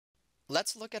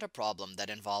Let's look at a problem that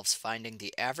involves finding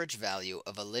the average value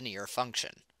of a linear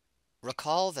function.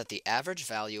 Recall that the average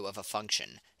value of a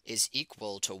function is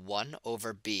equal to 1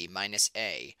 over b minus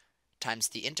a times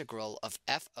the integral of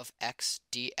f of x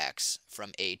dx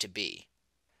from a to b.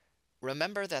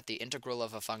 Remember that the integral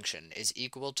of a function is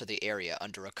equal to the area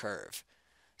under a curve.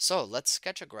 So let's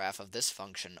sketch a graph of this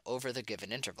function over the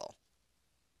given interval.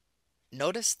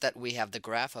 Notice that we have the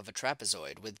graph of a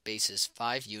trapezoid with bases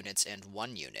 5 units and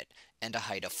 1 unit and a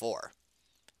height of 4.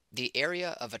 The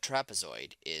area of a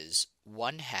trapezoid is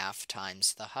 1/2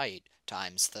 times the height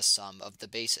times the sum of the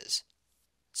bases.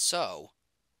 So,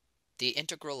 the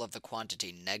integral of the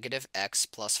quantity negative x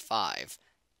plus 5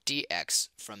 dx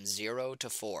from 0 to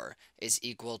 4 is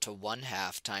equal to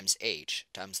 1/2 times h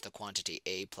times the quantity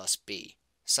a plus b.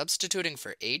 Substituting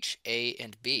for h, a,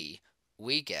 and b,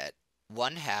 we get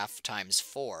 1/2 times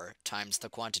 4 times the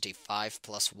quantity 5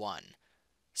 plus 1.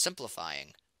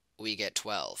 Simplifying, we get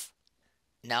 12.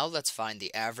 Now let's find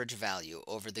the average value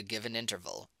over the given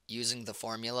interval using the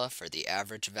formula for the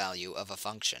average value of a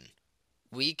function.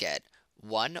 We get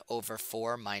 1 over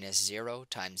 4 minus 0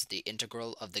 times the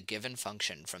integral of the given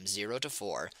function from 0 to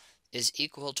 4 is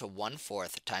equal to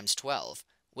 1/4 times 12,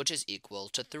 which is equal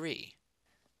to 3.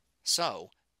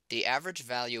 So, the average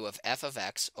value of f of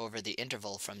x over the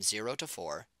interval from 0 to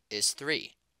 4 is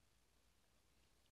 3.